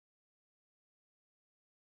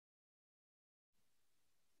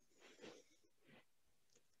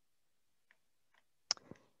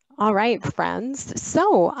All right, friends.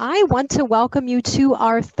 So I want to welcome you to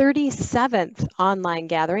our 37th online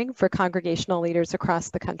gathering for congregational leaders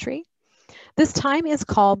across the country. This time is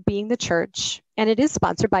called Being the Church, and it is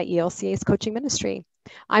sponsored by ELCA's Coaching Ministry.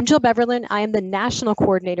 I'm Jill Beverlin. I am the National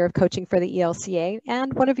Coordinator of Coaching for the ELCA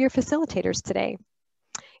and one of your facilitators today.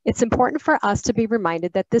 It's important for us to be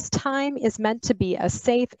reminded that this time is meant to be a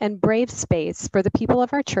safe and brave space for the people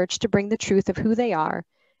of our church to bring the truth of who they are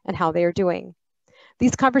and how they are doing.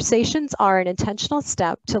 These conversations are an intentional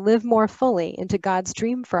step to live more fully into God's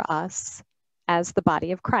dream for us as the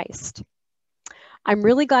body of Christ. I'm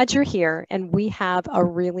really glad you're here, and we have a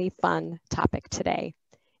really fun topic today: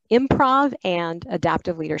 improv and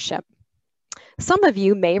adaptive leadership. Some of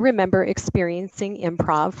you may remember experiencing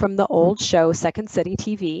improv from the old show Second City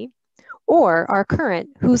TV or our current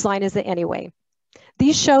Whose Line Is It Anyway?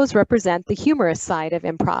 These shows represent the humorous side of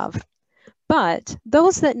improv, but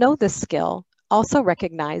those that know this skill also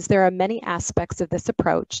recognize there are many aspects of this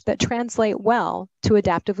approach that translate well to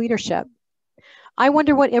adaptive leadership. I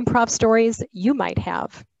wonder what improv stories you might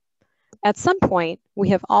have. At some point, we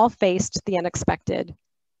have all faced the unexpected.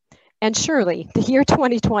 And surely the year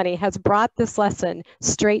 2020 has brought this lesson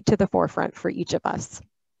straight to the forefront for each of us.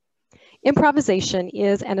 Improvisation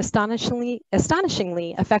is an astonishingly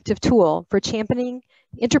effective tool for championing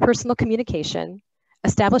interpersonal communication,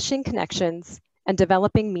 establishing connections, and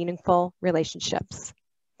developing meaningful relationships.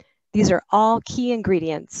 These are all key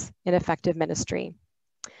ingredients in effective ministry.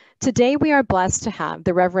 Today, we are blessed to have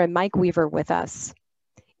the Reverend Mike Weaver with us.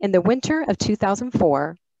 In the winter of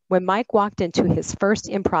 2004, when Mike walked into his first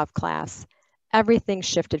improv class, everything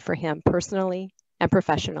shifted for him personally and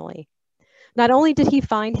professionally. Not only did he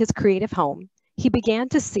find his creative home, he began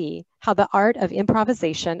to see how the art of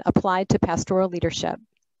improvisation applied to pastoral leadership.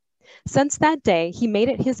 Since that day, he made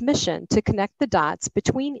it his mission to connect the dots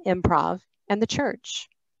between improv and the church.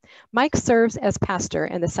 Mike serves as pastor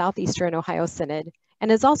in the Southeastern Ohio Synod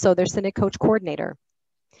and is also their Synod Coach Coordinator.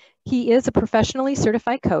 He is a professionally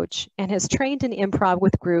certified coach and has trained in improv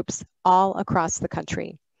with groups all across the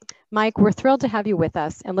country. Mike, we're thrilled to have you with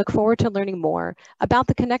us and look forward to learning more about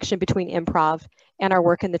the connection between improv and our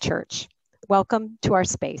work in the church. Welcome to our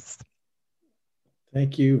space.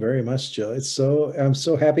 Thank you very much, Jill. I'm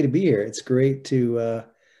so happy to be here. It's great to,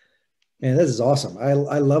 man, this is awesome. I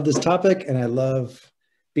love this topic, and I love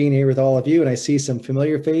being here with all of you. And I see some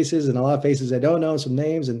familiar faces and a lot of faces I don't know, some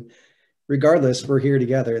names, and regardless, we're here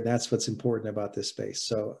together, and that's what's important about this space.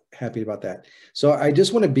 So happy about that. So I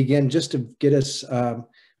just want to begin just to get us, I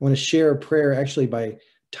want to share a prayer actually by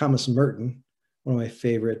Thomas Merton, one of my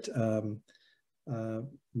favorite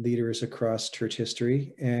leaders across church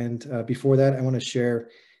history. And before that, I want to share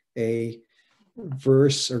a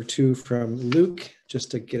verse or two from Luke,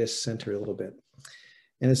 just to get us centered a little bit.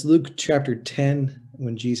 And it's Luke chapter 10,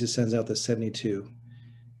 when Jesus sends out the 72.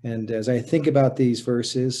 And as I think about these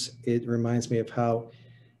verses, it reminds me of how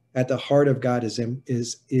at the heart of God is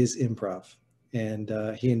improv.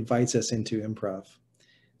 And he invites us into improv.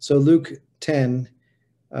 So Luke 10,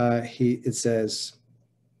 it says,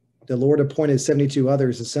 "The Lord appointed 72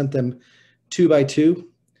 others and sent them 2 by 2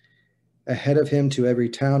 ahead of him to every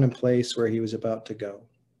town and place where he was about to go.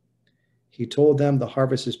 He told them, 'The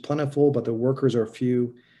harvest is plentiful, but the workers are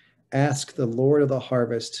few. Ask the Lord of the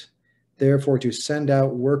harvest, therefore, to send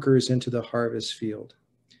out workers into the harvest field.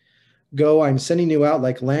 Go, I'm sending you out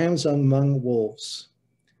like lambs among wolves.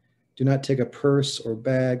 Do not take a purse or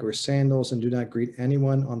bag or sandals, and do not greet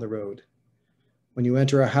anyone on the road. When you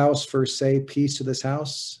enter a house, first say, peace to this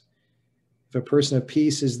house. If a person of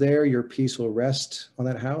peace is there, your peace will rest on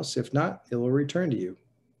that house. If not, it will return to you.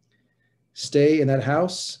 Stay in that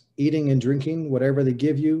house, eating and drinking whatever they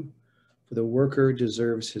give you, for the worker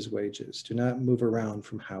deserves his wages. Do not move around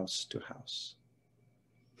from house to house.'"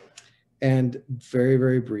 And very,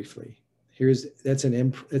 very briefly, it's an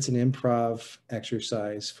improv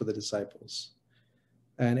exercise for the disciples.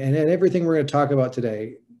 And everything we're going to talk about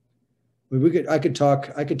today, I could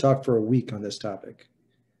talk for a week on this topic.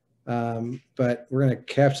 But we're going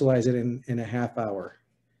to capsulize it in a half hour.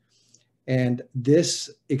 And this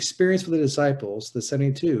experience for the disciples, the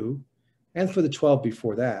 72, and for the 12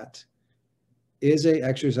 before that, is an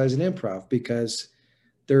exercise in improv because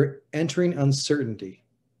they're entering uncertainty.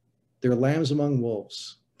 They're lambs among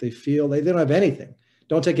wolves. They feel they don't have anything.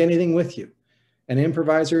 Don't take anything with you. And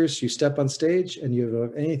improvisers, you step on stage and you don't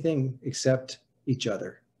have anything except each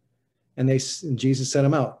other. And Jesus sent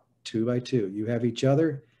them out 2 by 2. You have each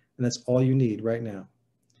other, and that's all you need right now.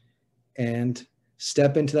 And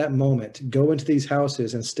step into that moment. Go into these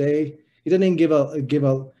houses and stay. He doesn't even give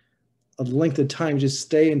a length of time. Just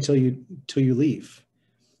stay until you leave.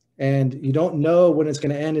 And you don't know when it's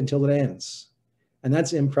going to end until it ends. And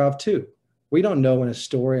that's improv too. We don't know when a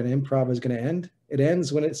story and improv is going to end. It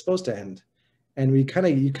ends when it's supposed to end. And you kind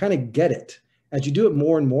of get it. As you do it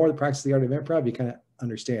more and more, the practice of the art of improv, you kind of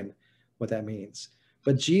understand what that means.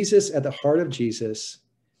 But Jesus, at the heart of Jesus,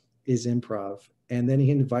 is improv. And then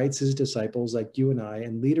he invites his disciples like you and I,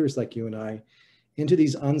 and leaders like you and I, into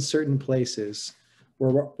these uncertain places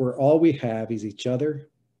where all we have is each other,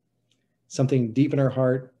 something deep in our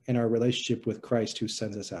heart, and our relationship with Christ who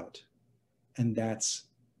sends us out. And that's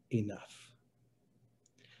enough.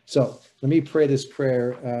 So let me pray this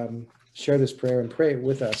prayer, share this prayer and pray it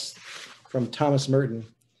with us from Thomas Merton.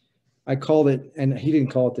 I called it, and he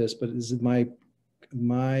didn't call it this, but this is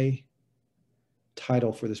my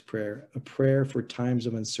title for this prayer, a prayer for times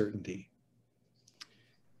of uncertainty.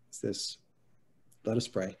 It's this. Let us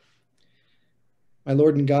pray. My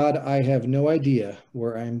Lord and God, I have no idea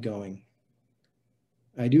where I am going.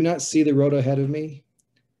 I do not see the road ahead of me.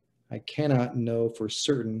 I cannot know for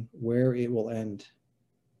certain where it will end.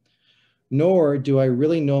 Nor do I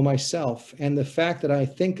really know myself, and the fact that I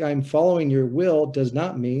think I'm following your will does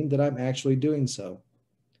not mean that I'm actually doing so.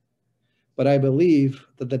 But I believe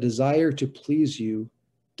that the desire to please you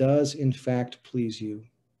does in fact please you,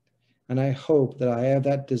 and I hope that I have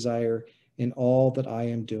that desire in all that I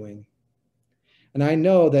am doing. And I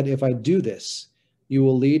know that if I do this, you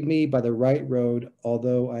will lead me by the right road,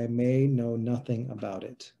 although I may know nothing about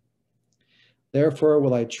it. Therefore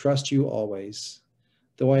will I trust you always.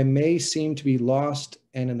 Though I may seem to be lost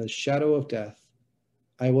and in the shadow of death,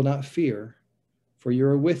 I will not fear, for you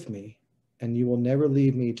are with me, and you will never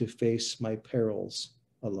leave me to face my perils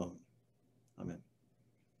alone. Amen.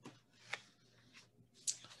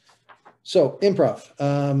 So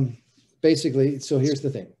improv, basically, so here's the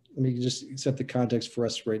thing. Let me just set the context for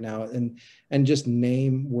us right now and just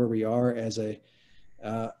name where we are as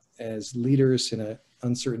leaders in an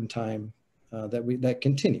uncertain time that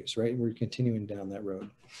continues, right? We're continuing down that road.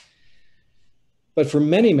 But for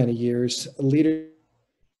many, many years, leaders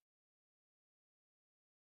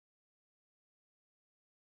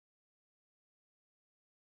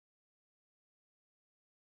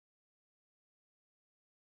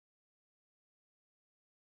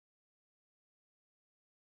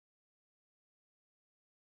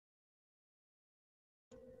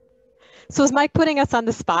So is Mike putting us on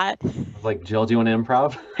the spot? Like, Jill, do you want to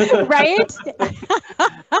improv? Right?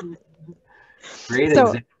 Great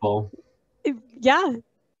example. Yeah.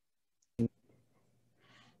 Did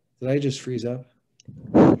I just freeze up?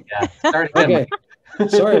 Yeah. Start again.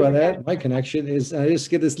 Okay. Sorry about that. My connection is, I just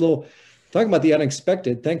get this little, talking about the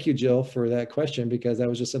unexpected. Thank you, Jill, for that question, because that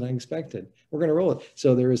was just an unexpected. We're going to roll it.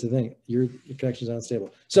 So there is the thing. Your connection is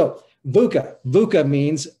unstable. So VUCA. VUCA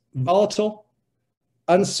means volatile,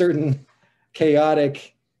 uncertain,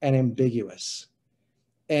 chaotic, and ambiguous.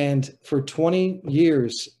 And for 20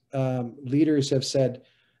 years, leaders have said,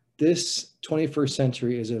 this 21st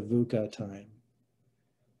century is a VUCA time.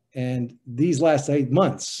 And these last 8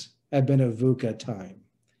 months have been a VUCA time.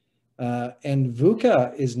 And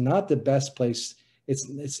VUCA is not the best place. It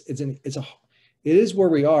is where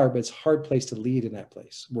we are, but it's a hard place to lead in that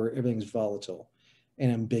place where everything's volatile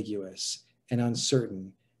and ambiguous and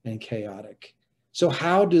uncertain and chaotic. So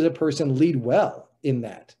how does a person lead well in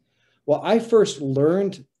that? Well, I first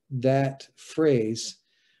learned that phrase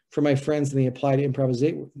from my friends in the Applied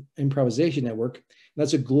Improvisation Network.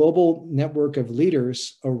 That's a global network of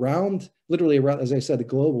leaders literally around, as I said,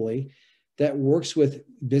 globally, that works with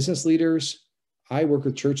business leaders. I work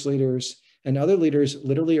with church leaders and other leaders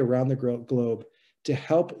literally around the globe to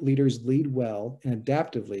help leaders lead well and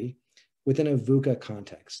adaptively within a VUCA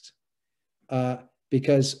context.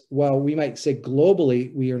 Because while we might say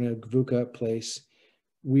globally we are in a VUCA place,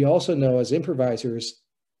 we also know as improvisers,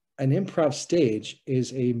 an improv stage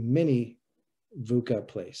is a mini VUCA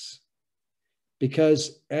place.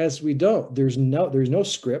 Because as we don't, there's no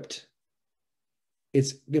script.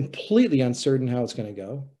 It's completely uncertain how it's going to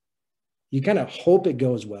go. You kind of hope it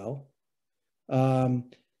goes well.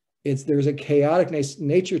 There's a chaotic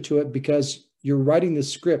nature to it because you're writing the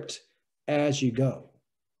script as you go.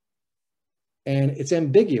 And it's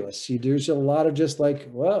ambiguous. There's a lot of just like,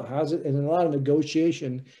 well, how's it? And a lot of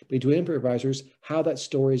negotiation between improvisers, how that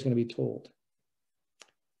story is going to be told.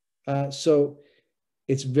 So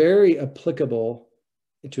it's very applicable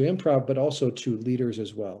to improv, but also to leaders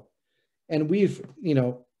as well. And we've,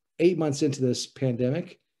 8 months into this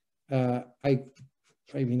pandemic, I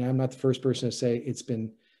mean, I'm not the first person to say it's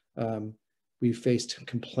been, we've faced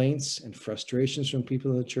complaints and frustrations from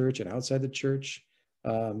people in the church and outside the church.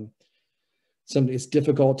 It's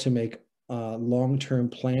difficult to make long-term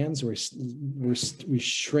plans. We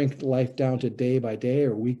shrink life down to day by day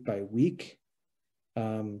or week by week.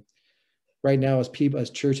 Right now, as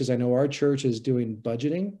churches, I know our church is doing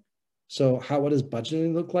budgeting. So what does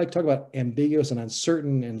budgeting look like? Talk about ambiguous and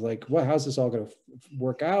uncertain and like, how's this all going to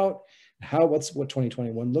work out? What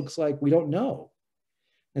 2021 looks like? We don't know.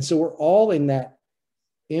 And so we're all in that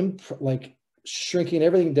like shrinking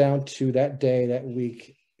everything down to that day, that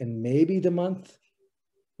week, and maybe the month.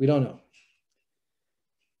 We don't know.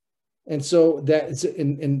 And so that's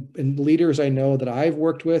in leaders I know that I've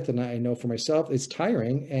worked with, and I know for myself, it's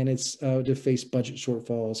tiring, and it's to face budget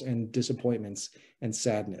shortfalls and disappointments and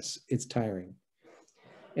sadness. It's tiring.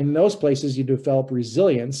 In those places, you develop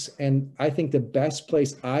resilience. And I think the best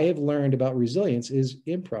place I have learned about resilience is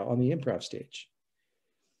improv, on the improv stage.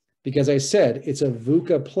 Because I said, it's a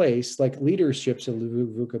VUCA place, like leadership's a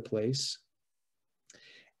VUCA place.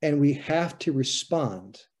 And we have to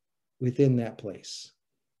respond within that place.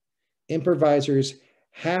 Improvisers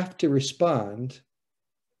have to respond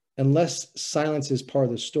unless silence is part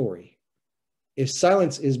of the story. If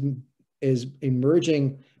silence is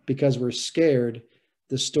emerging because we're scared,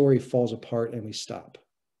 the story falls apart and we stop.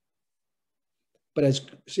 But as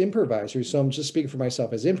improvisers, so I'm just speaking for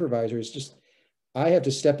myself, as improvisers, I have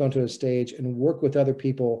to step onto a stage and work with other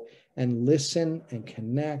people and listen and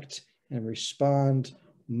connect and respond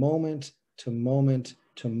moment to moment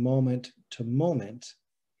to moment to moment.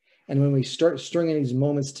 And when we start stringing these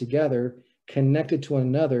moments together, connected to one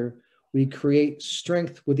another, we create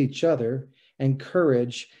strength with each other and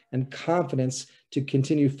courage and confidence to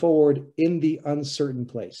continue forward in the uncertain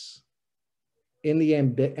place, in the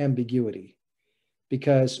ambiguity,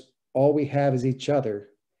 because all we have is each other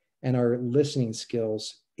and our listening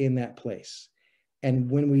skills in that place. And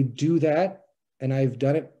when we do that, and I've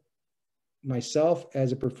done it myself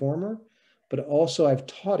as a performer, but also I've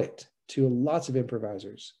taught it to lots of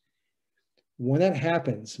improvisers. When that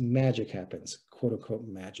happens, magic happens, quote unquote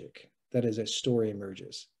magic. That is, a story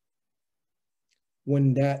emerges.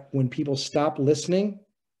 When people stop listening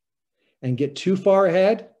and get too far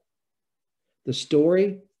ahead, the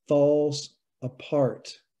story falls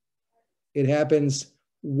apart. It happens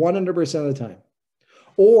 100% of the time.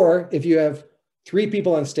 Or if you have 3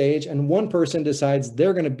 people on stage and one person decides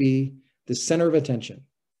they're going to be the center of attention,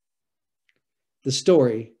 the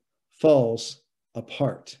story falls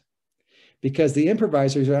apart. Because the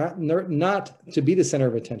improvisers are not to be the center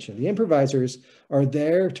of attention. The improvisers are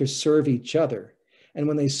there to serve each other. And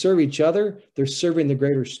when they serve each other, they're serving the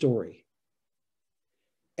greater story.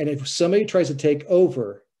 And if somebody tries to take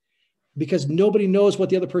over, because nobody knows what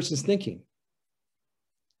the other person's thinking.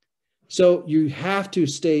 So you have to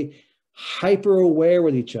stay hyper aware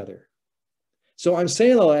with each other. So I'm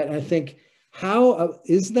saying all that, and I think,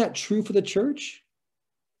 isn't that true for the church?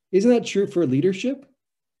 Isn't that true for leadership?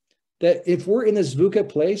 That if we're in this VUCA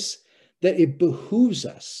place, that it behooves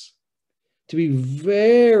us to be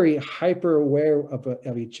very hyper aware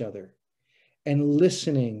of each other and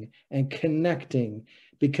listening and connecting,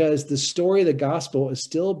 because the story of the gospel is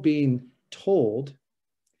still being told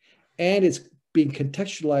and it's being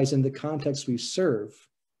contextualized in the context we serve.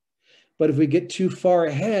 But if we get too far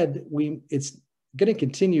ahead, it's going to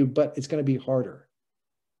continue, but it's going to be harder.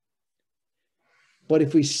 But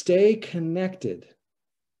if we stay connected,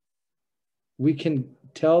 we can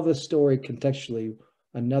tell the story contextually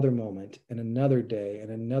another moment and another day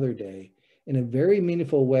and another day in a very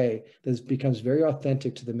meaningful way that becomes very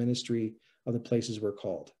authentic to the ministry of the places we're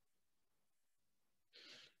called.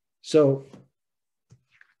 So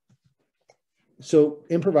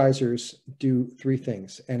improvisers do 3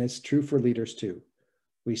 things, and it's true for leaders too.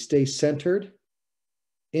 We stay centered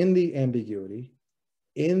in the ambiguity,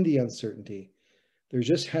 in the uncertainty. There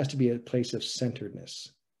just has to be a place of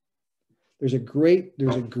centeredness. There's a great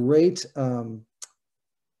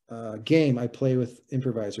game I play with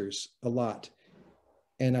improvisers a lot,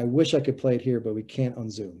 and I wish I could play it here, but we can't on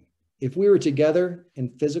Zoom. If we were together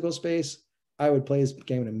in physical space, I would play this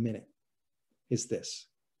game in a minute. It's this.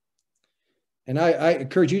 And I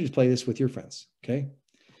encourage you to play this with your friends, okay?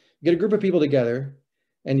 You get a group of people together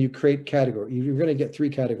and you create categories. You're going to get 3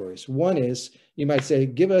 categories. One is, you might say,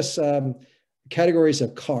 give us categories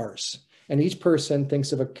of cars. And each person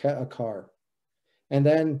thinks of a car. And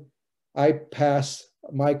then I pass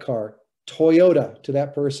my car, Toyota, to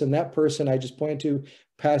that person. That person I just pointed to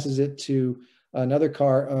passes it to another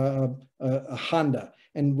car, a Honda.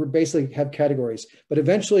 And we basically have categories. But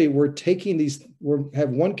eventually we're taking these, have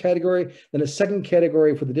one category, then a second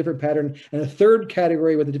category with a different pattern, and a third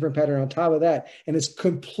category with a different pattern on top of that. And it's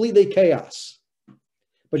completely chaos.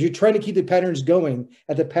 But you're trying to keep the patterns going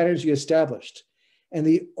at the patterns you established. And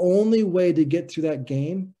the only way to get through that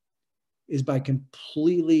game is by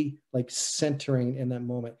completely like centering in that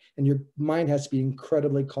moment. And your mind has to be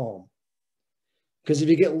incredibly calm. Because if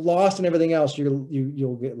you get lost in everything else,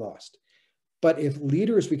 you'll get lost. But if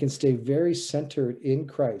leaders, we can stay very centered in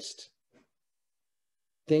Christ,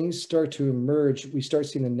 things start to emerge. We start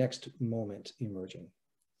seeing the next moment emerging.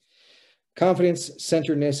 Confidence,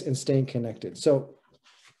 centeredness, and staying connected. So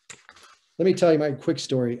let me tell you my quick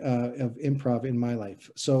story of improv in my life.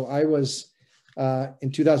 So I was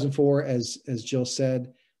in 2004, as Jill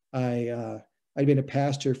said, I'd been a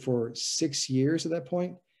pastor for 6 years at that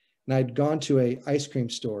point, and I'd gone to an ice cream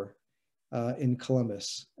store in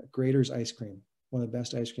Columbus, Grader's Ice Cream, one of the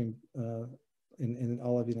best ice cream in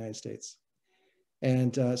all of the United States.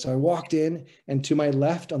 And so I walked in, and to my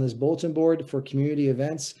left on this bulletin board for community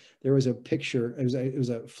events, there was a picture. It was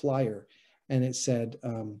a flyer, and it said,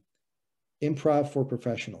 "Improv for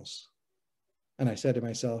Professionals." And I said to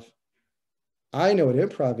myself, I know what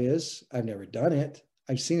improv is. I've never done it.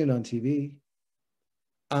 I've seen it on TV.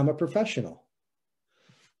 I'm a professional.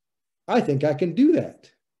 I think I can do that.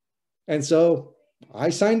 And so I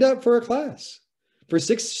signed up for a class, for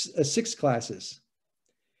six classes.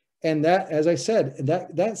 And that, as I said,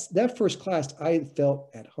 that first class, I felt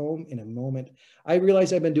at home in a moment. I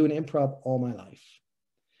realized I've been doing improv all my life.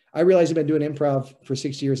 I realized I've been doing improv for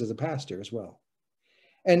 6 years as a pastor as well.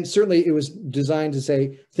 And certainly it was designed to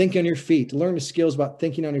say, think on your feet, to learn the skills about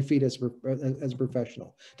thinking on your feet as a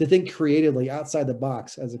professional, to think creatively outside the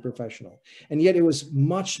box as a professional. And yet it was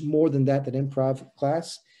much more than that improv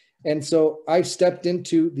class. And so I stepped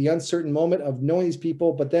into the uncertain moment of knowing these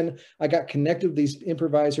people, but then I got connected with these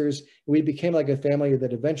improvisers. We became like a family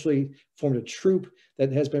that eventually formed a troupe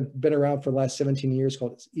that has been around for the last 17 years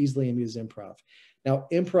called Easily Amused Improv. Now,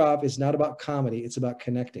 improv is not about comedy, it's about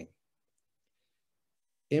connecting.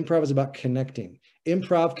 Improv is about connecting.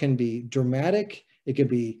 Improv can be dramatic. It can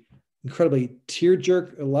be incredibly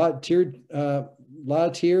tear-jerk, a lot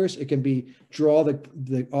of tears. It can be draw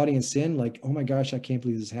the audience in, like, oh my gosh, I can't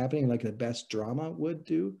believe this is happening, like the best drama would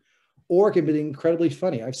do. Or it can be incredibly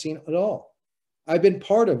funny. I've seen it all. I've been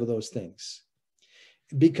part of those things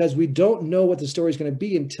because we don't know what the story is going to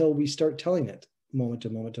be until we start telling it moment to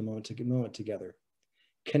moment to moment to moment together,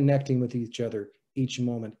 connecting with each other, each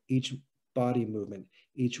moment, each body movement,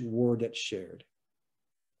 each word that's shared.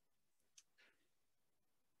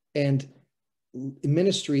 And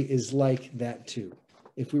ministry is like that too.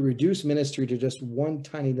 If we reduce ministry to just one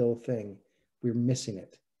tiny little thing, we're missing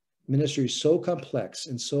it. Ministry is so complex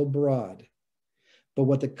and so broad, but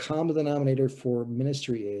what the common denominator for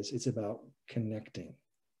ministry is, it's about connecting.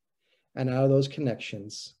 And out of those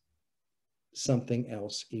connections, something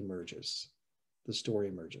else emerges. The story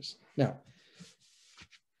emerges. Now,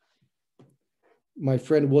 my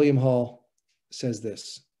friend William Hall says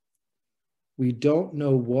this: we don't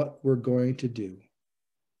know what we're going to do,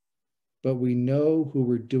 but we know who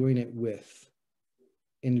we're doing it with.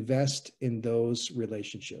 Invest in those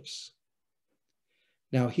relationships.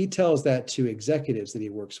 Now, he tells that to executives that he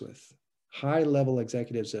works with, high-level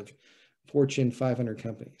executives of Fortune 500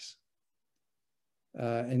 companies.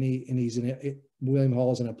 William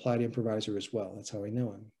Hall is an applied improviser as well. That's how I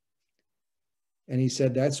know him. And he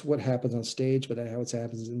said that's what happens on stage, but that's how it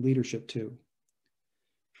happens in leadership too.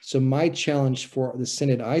 So my challenge for the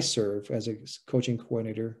synod I serve as a coaching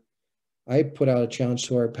coordinator, I put out a challenge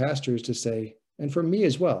to our pastors to say, and for me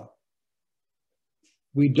as well,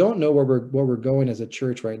 we don't know where we're going as a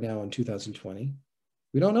church right now in 2020.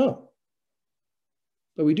 We don't know.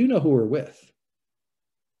 But we do know who we're with.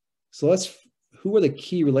 So who are the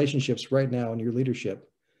key relationships right now in your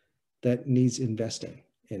leadership that needs investing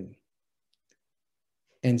in?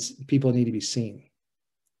 And people need to be seen.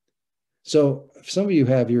 So if some of you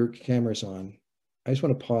have your cameras on, I just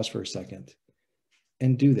want to pause for a second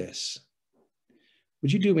and do this.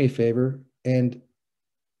 Would you do me a favor and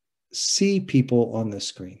see people on this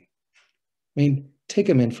screen? I mean, take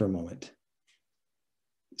them in for a moment.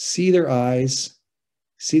 See their eyes,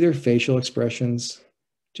 see their facial expressions,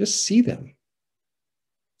 just see them.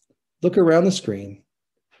 Look around the screen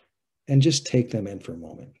and just take them in for a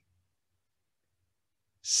moment.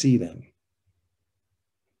 See them.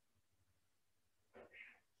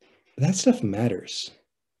 That stuff matters.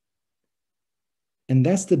 And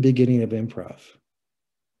that's the beginning of improv.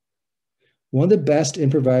 One of the best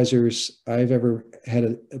improvisers I've ever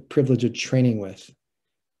had a privilege of training with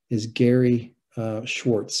is Gary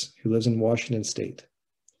Schwartz, who lives in Washington State.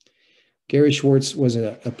 Gary Schwartz was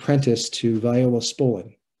an apprentice to Viola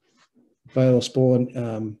Spolin. Viola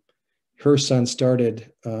Spolin, her son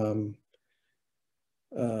started, I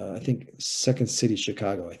think, Second City,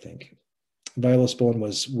 Chicago, I think. Viola Spollen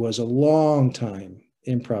was a long time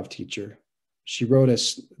improv teacher. She wrote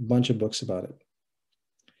us a bunch of books about it.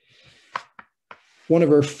 One of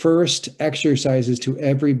her first exercises to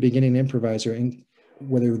every beginning improviser,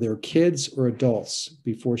 whether they're kids or adults,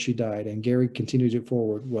 before she died, and Gary continued it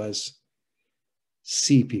forward, was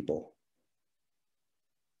see people.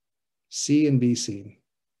 See and be seen.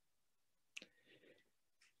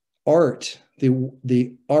 Art,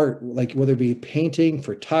 the art, like whether it be painting,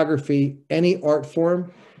 photography, any art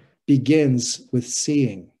form, begins with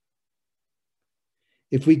seeing.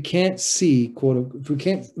 If we can't see, quote, if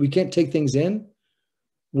we can't take things in,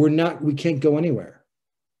 we can't go anywhere.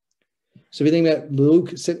 So if you think that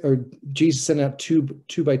Luke or Jesus sent out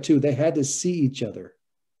two by two, they had to see each other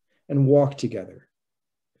and walk together.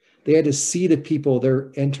 They had to see the people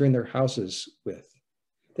they're entering their houses with.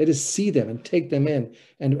 They had to see them and take them in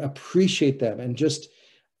and appreciate them and just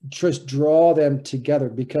draw them together,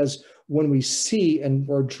 because when we see and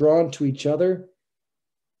we're drawn to each other,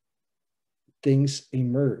 things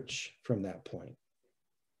emerge from that point.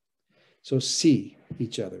 So see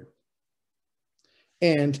each other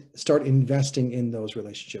and start investing in those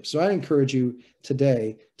relationships. So I encourage you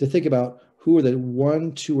today to think about who are the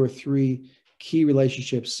 1, 2, or 3 key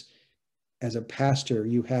relationships as a pastor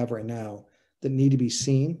you have right now that need to be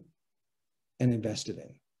seen and invested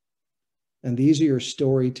in. And these are your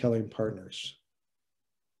storytelling partners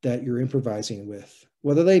that you're improvising with,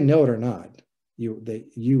 whether they know it or not. You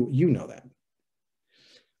know that.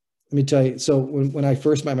 Let me tell you, so when I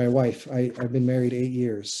first met my wife, I've been married 8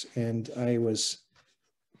 years, and I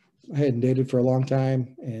hadn't dated for a long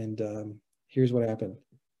time, and here's what happened.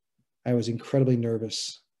 I was incredibly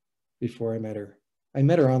nervous before I met her. I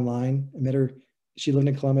met her online. She lived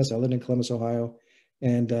in Columbus. I lived in Columbus, Ohio,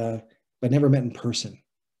 but never met in person.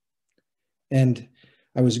 And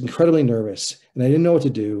I was incredibly nervous, and I didn't know what to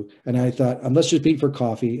do. And I thought, let's just meet for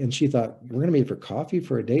coffee. And she thought, we're going to meet for coffee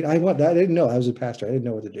for a date? I didn't know. I was a pastor. I didn't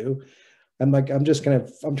know what to do. I'm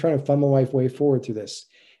trying to funnel my way forward through this.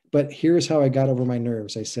 But here's how I got over my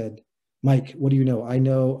nerves. I said, Mike, what do you know? I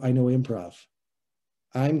know improv.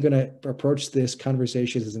 I'm going to approach this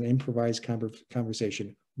conversation as an improvised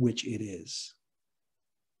conversation, which it is.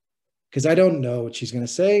 Because I don't know what she's going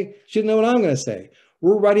to say. She doesn't know what I'm going to say.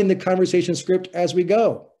 We're writing the conversation script as we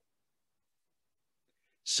go.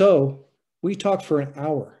 So we talked for an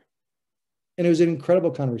hour, and it was an incredible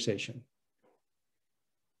conversation.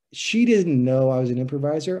 She didn't know I was an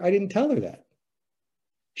improviser. I didn't tell her that.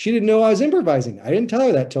 She didn't know I was improvising. I didn't tell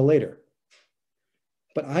her that till later.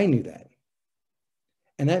 But I knew that.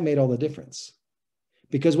 And that made all the difference.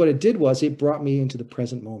 Because what it did was it brought me into the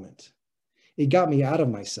present moment. It got me out of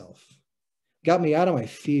myself, got me out of my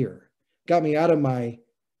fear, got me out of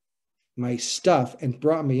my stuff, and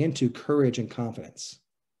brought me into courage and confidence,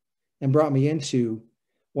 and brought me into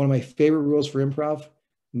one of my favorite rules for improv: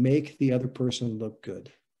 make the other person look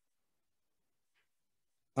good.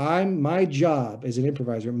 My job as an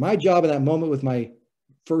improviser, my job in that moment with my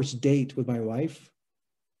first date with my wife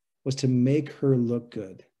was to make her look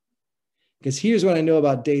good. Because here's what I know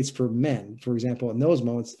about dates for men, for example, in those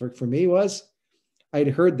moments for me was, I'd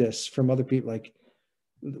heard this from other people, like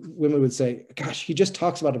women would say, gosh, he just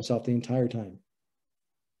talks about himself the entire time.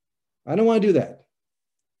 I don't want to do that.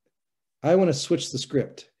 I want to switch the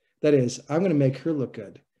script. That is, I'm going to make her look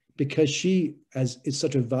good because she is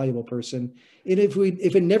such a valuable person. And if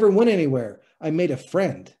it never went anywhere, I made a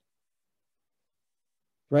friend.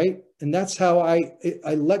 Right? And that's how I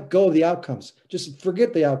let go of the outcomes. Just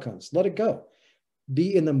forget the outcomes. Let it go.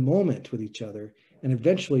 Be in the moment with each other. And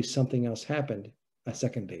eventually something else happened, a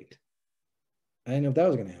second date. I didn't know if that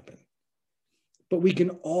was going to happen. But we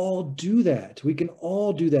can all do that. We can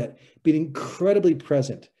all do that. Be incredibly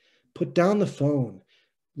present. Put down the phone.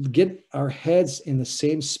 Get our heads in the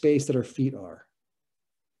same space that our feet are.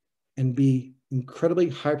 And be incredibly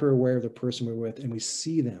hyper aware of the person we're with. And we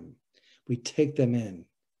see them. We take them in.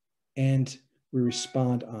 And we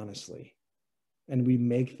respond honestly, and we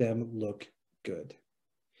make them look good.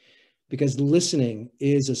 Because listening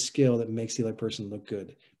is a skill that makes the other person look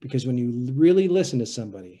good. Because when you really listen to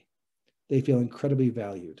somebody, they feel incredibly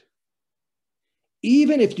valued.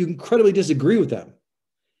 Even if you incredibly disagree with them,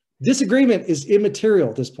 disagreement is immaterial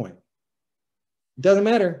at this point. It doesn't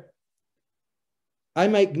matter. I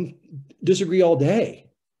might disagree all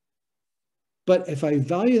day, but if I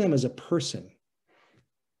value them as a person,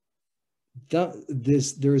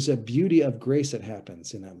 there's a beauty of grace that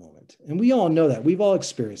happens in that moment. And we all know that. We've all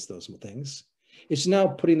experienced those things. It's now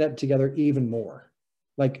putting that together even more,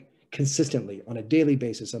 like consistently on a daily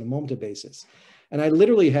basis, on a moment basis. And I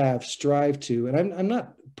literally have strived to, and I'm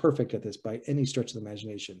not perfect at this by any stretch of the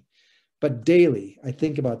imagination, But daily, I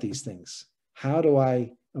think about these things. How do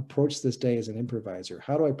I approach this day as an improviser?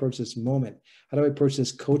 How do I approach this moment? How do I approach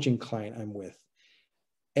this coaching client I'm with?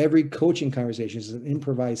 Every coaching conversation is an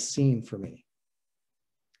improvised scene for me.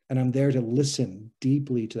 And I'm there to listen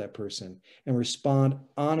deeply to that person and respond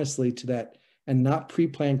honestly to that, and not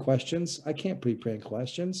pre-plan questions. I can't pre-plan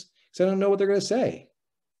questions because I don't know what they're going to say.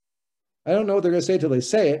 I don't know what they're going to say until they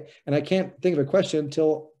say it. And I can't think of a question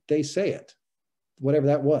until they say it, whatever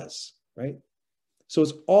that was, right? So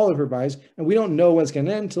it's all improvised, and we don't know when it's going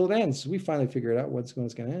to end until it ends. We finally figure it out when it's going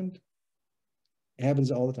to end. It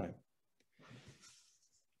happens all the time.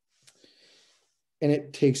 And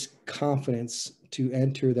it takes confidence to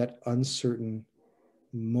enter that uncertain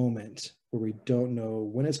moment where we don't know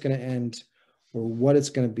when it's going to end or what it's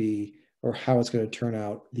going to be or how it's going to turn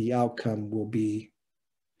out. The outcome will be,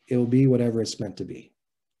 it will be whatever it's meant to be.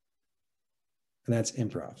 And that's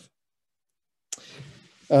improv.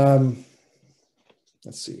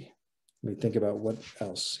 Let's see. Let me think about what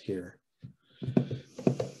else here.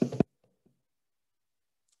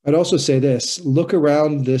 I'd also say this: look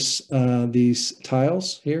around this, these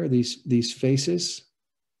tiles here, these faces,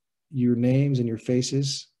 your names and your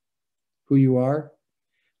faces, who you are.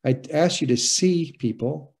 I asked you to see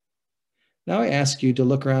people. Now I ask you to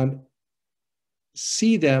look around,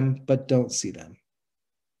 see them, but don't see them.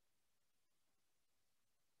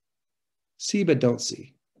 See, but don't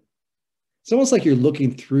see. It's almost like you're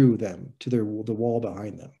looking through them to the wall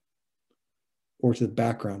behind them or to the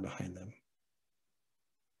background behind them.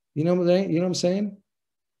 You know what I'm saying?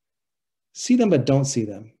 See them, but don't see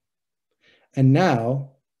them. And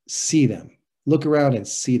now see them. Look around and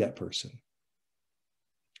see that person.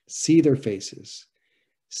 See their faces.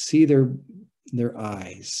 See their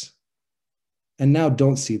eyes. And now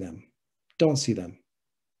don't see them. Don't see them.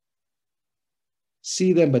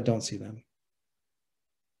 See them, but don't see them.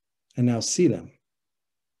 And now see them.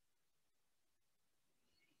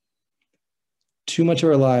 Too much of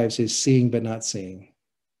our lives is seeing but not seeing.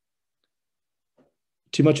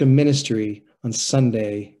 Too much of ministry on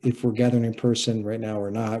Sunday, if we're gathering in person right now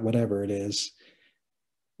or not, whatever it is,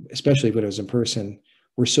 especially if it was in person,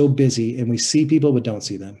 we're so busy and we see people but don't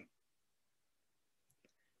see them.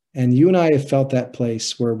 And you and I have felt that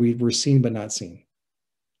place where we're seen but not seen.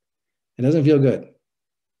 It doesn't feel good.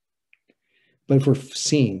 But if we're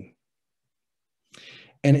seen,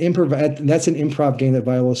 and improv, that's an improv game that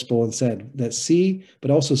Viola Spolin said, that see,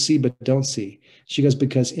 but also see, but don't see. She goes,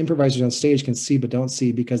 because improvisers on stage can see, but don't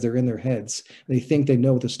see because they're in their heads. They think they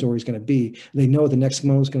know what the story's going to be. They know what the next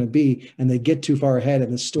moment's going to be, and they get too far ahead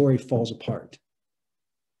and the story falls apart.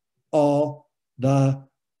 All the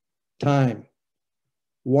time.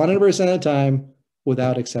 100% of the time,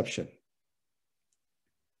 without exception.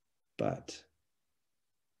 But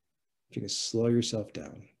if you can slow yourself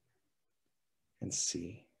down and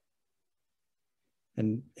see,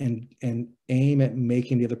 and aim at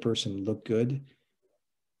making the other person look good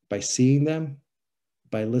by seeing them,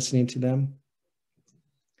 by listening to them,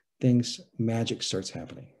 magic starts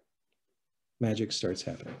happening. Magic starts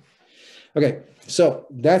happening. Okay, so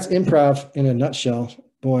that's improv in a nutshell.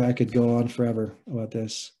 Boy, I could go on forever about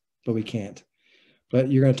this, but we can't.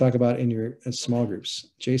 But you're going to talk about in your small groups.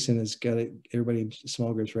 Jason has got everybody in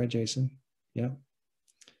small groups, right, Jason? Yeah.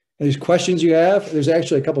 There's questions you have. There's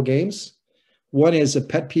actually a couple games. One is a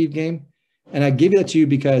pet peeve game. And I give that to you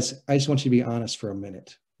because I just want you to be honest for a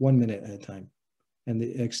minute, 1 minute at a time. And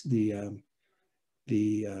the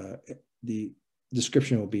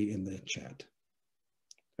description will be in the chat.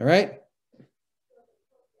 All right.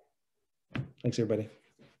 Thanks, everybody.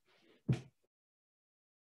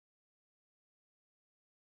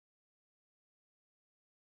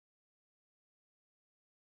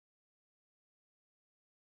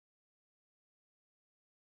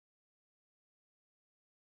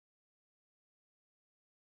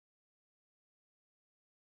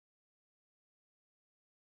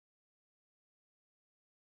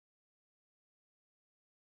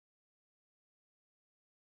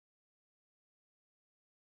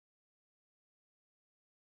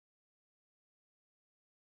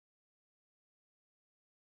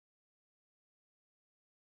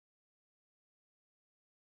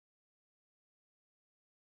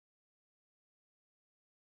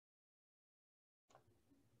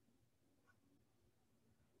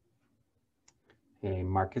 Hey,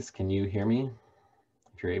 Marcus, can you hear me?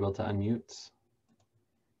 If you're able to unmute.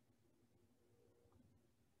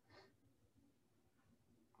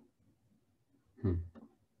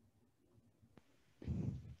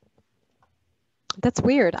 That's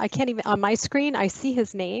weird. I can't even, on my screen, I see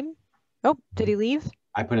his name. Oh, did he leave?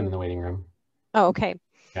 I put him in the waiting room. Oh, okay.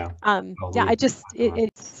 Yeah. Yeah, I just,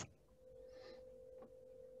 it's,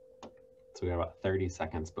 So we got about 30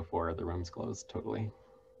 seconds before the room's closed totally.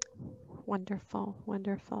 Wonderful,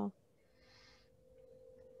 wonderful.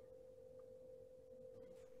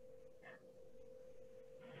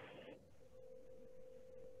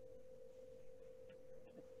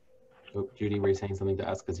 Oh, Judy, were you saying something to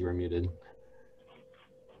us because you were muted?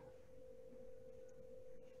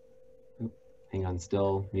 Oh, hang on,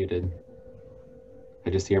 still muted. I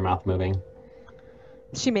just see your mouth moving.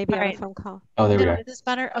 She may be All on right. a phone call. Oh, there we No, go. is this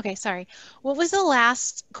better? Okay, sorry. What was the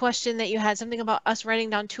last question that you had? Something about us writing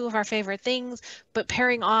down 2 of our favorite things, but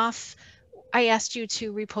pairing off. I asked you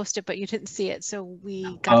to repost it, but you didn't see it, so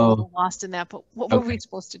we got a little lost in that. But what were we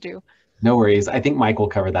supposed to do? No worries. I think Mike will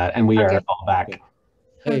cover that, and we are all back. Okay.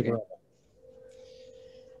 Hey, Okay. bro.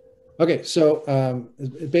 Okay, so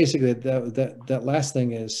basically that last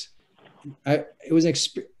thing is, I'm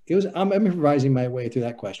improvising my way through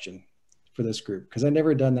that question for this group because I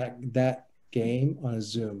never done that game on a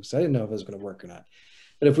Zoom, so I didn't know if it was going to work or not.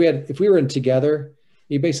 But if we were in together,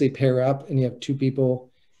 you basically pair up and you have 2 people,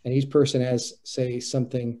 and each person has, say,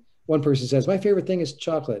 something. One person says, "My favorite thing is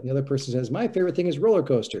chocolate," and the other person says, "My favorite thing is roller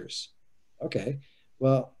coasters." Okay,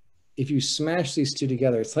 well, if you smash these 2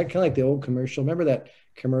 together, it's like kind of like the old commercial. Remember that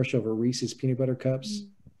commercial for Reese's peanut butter cups?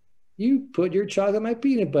 You put your chocolate, my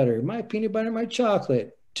peanut butter, my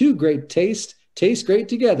chocolate. 2 great taste great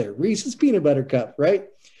together. Reese's peanut butter cup, right?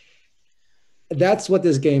 That's what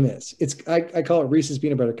this game is. I call it Reese's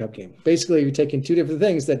peanut butter cup game. Basically, you're taking 2 different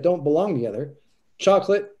things that don't belong together,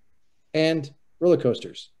 chocolate and roller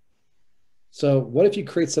coasters. So what if you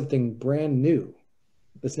create something brand new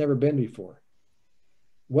that's never been before?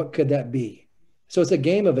 What could that be? So it's a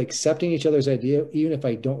game of accepting each other's idea, even if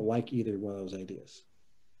I don't like either one of those ideas.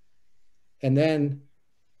 And then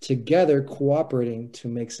together cooperating to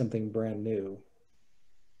make something brand new.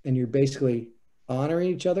 And you're basically honoring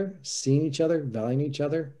each other, seeing each other, valuing each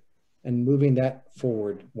other, and moving that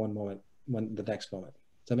forward one moment, the next moment.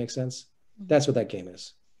 Does that make sense? That's what that game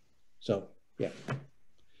is. So yeah.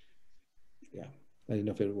 I didn't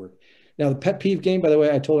know if it would work. Now the pet peeve game, by the way,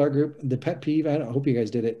 I told our group the pet peeve. I hope you guys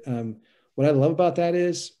did it. What I love about that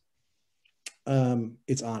is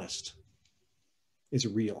it's honest. It's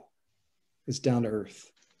real. It's down to earth.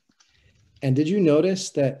 And did you notice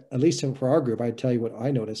that, at least for our group, I'd tell you what I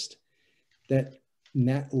noticed, that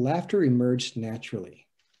laughter emerged naturally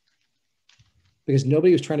because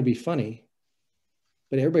nobody was trying to be funny,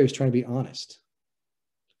 but everybody was trying to be honest.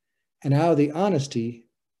 And out of the honesty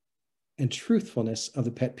and truthfulness of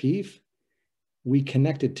the pet peeve, we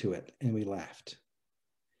connected to it and we laughed.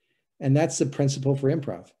 And that's the principle for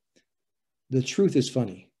improv. The truth is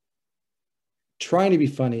funny. Trying to be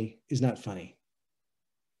funny is not funny.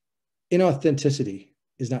 Inauthenticity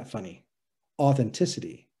is not funny.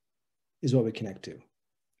 Authenticity is what we connect to.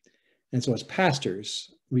 And so as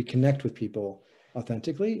pastors, we connect with people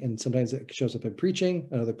authentically, and sometimes it shows up in preaching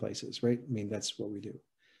and other places, right? I mean, that's what we do.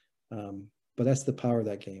 But that's the power of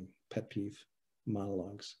that game, pet peeve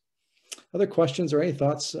monologues. Other questions or any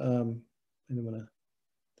thoughts anybody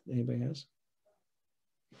has?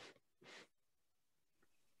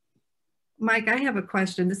 Mike, I have a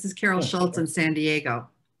question. This is Carol Schultz in San Diego.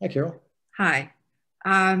 Hi, Carol. Hi.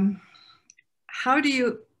 How do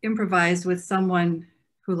you improvise with someone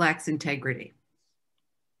who lacks integrity?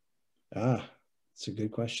 That's a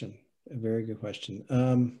good question. A very good question.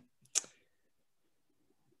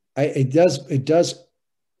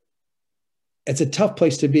 It's a tough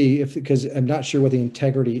place to be because I'm not sure what the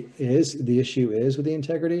integrity is, the issue is with the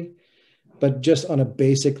integrity, but just on a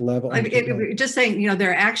basic level. Just saying,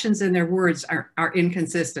 their actions and their words are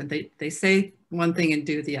inconsistent. They say one thing and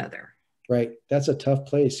do the other. Right. That's a tough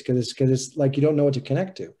place because it's like you don't know what to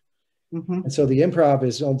connect to. Mm-hmm. And so the improv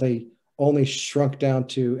is only shrunk down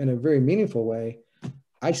to, in a very meaningful way,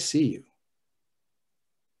 I see you.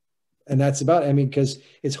 And that's about, because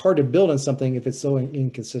it's hard to build on something if it's so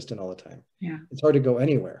inconsistent all the time. Yeah. It's hard to go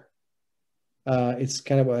anywhere. It's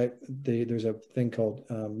kind of why there's a thing called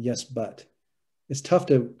yes, but. It's tough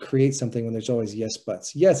to create something when there's always yes,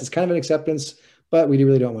 buts. Yes, it's kind of an acceptance, but we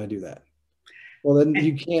really don't want to do that. Well, then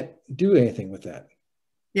you can't do anything with that.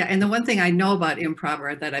 Yeah, and the one thing I know about improv,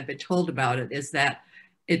 or that I've been told about it, is that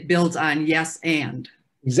it builds on yes and.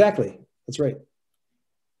 Exactly. That's right.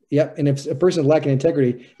 Yep. And if a person lacking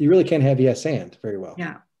integrity, you really can't have yes and very well.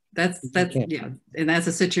 Yeah, that's and that's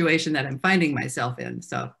a situation that I'm finding myself in.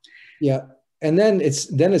 So. Yeah, and then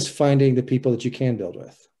it's finding the people that you can build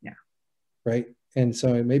with. Yeah. Right. And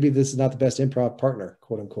so maybe this is not the best improv partner,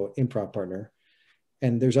 quote unquote, improv partner.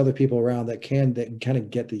 And there's other people around that kind of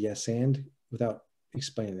get the yes and without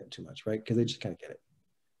explaining it too much, right? Because they just kind of get it.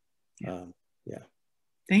 Yeah.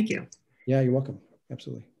 Thank you. Yeah, you're welcome.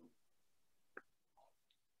 Absolutely.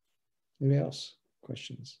 Anybody else?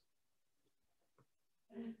 Questions?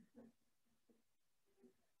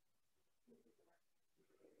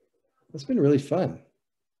 It's been really fun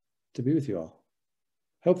to be with you all.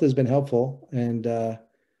 I hope this has been helpful, and I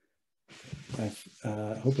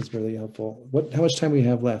hope it's really helpful. How much time we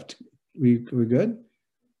have left? We good?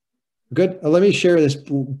 Good. Let me share this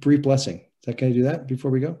brief blessing. Can I do that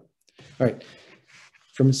before we go? All right.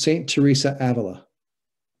 From Saint Teresa Avila.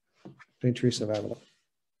 Saint Teresa of Avila.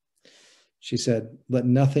 She said, "Let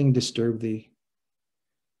nothing disturb thee,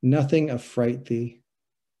 nothing affright thee.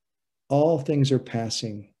 All things are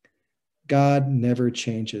passing. God never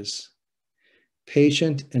changes.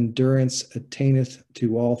 Patient endurance attaineth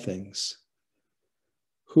to all things.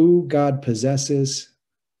 Who God possesses,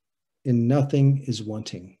 in nothing is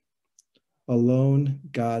wanting. Alone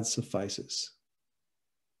God suffices."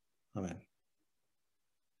 Amen.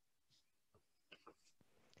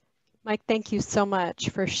 Mike, thank you so much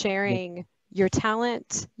for sharing your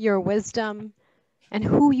talent, your wisdom, and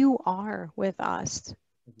who you are with us,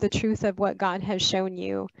 the truth of what God has shown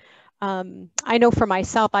you. I know for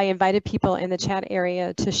myself, I invited people in the chat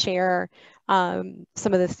area to share some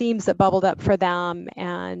of the themes that bubbled up for them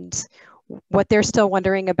and what they're still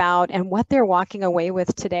wondering about and what they're walking away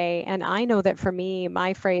with today. And I know that for me,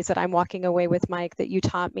 my phrase that I'm walking away with, Mike, that you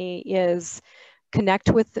taught me is connect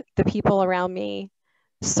with the people around me,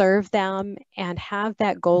 serve them, and have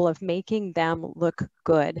that goal of making them look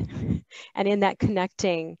good. And in that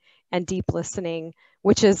connecting and deep listening,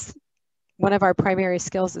 which is one of our primary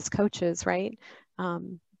skills as coaches, right?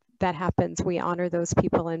 That happens. We honor those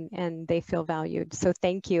people and they feel valued. So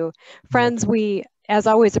thank you. Friends, we, as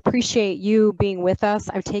always, appreciate you being with us.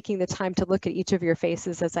 I'm taking the time to look at each of your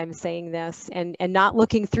faces as I'm saying this and not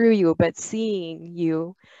looking through you, but seeing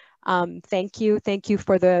you. Thank you. Thank you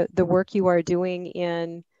for the work you are doing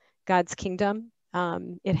in God's kingdom.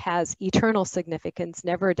 It has eternal significance,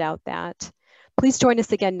 never doubt that. Please join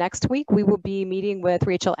us again next week. We will be meeting with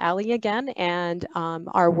Rachel Alley again and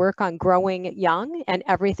our work on growing young and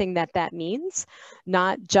everything that that means,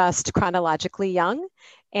 not just chronologically young.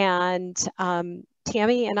 And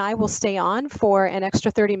Tammy and I will stay on for an extra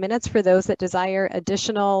 30 minutes for those that desire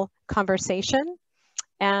additional conversation.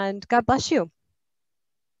 And God bless you.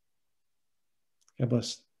 God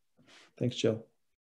bless. Thanks, Jill.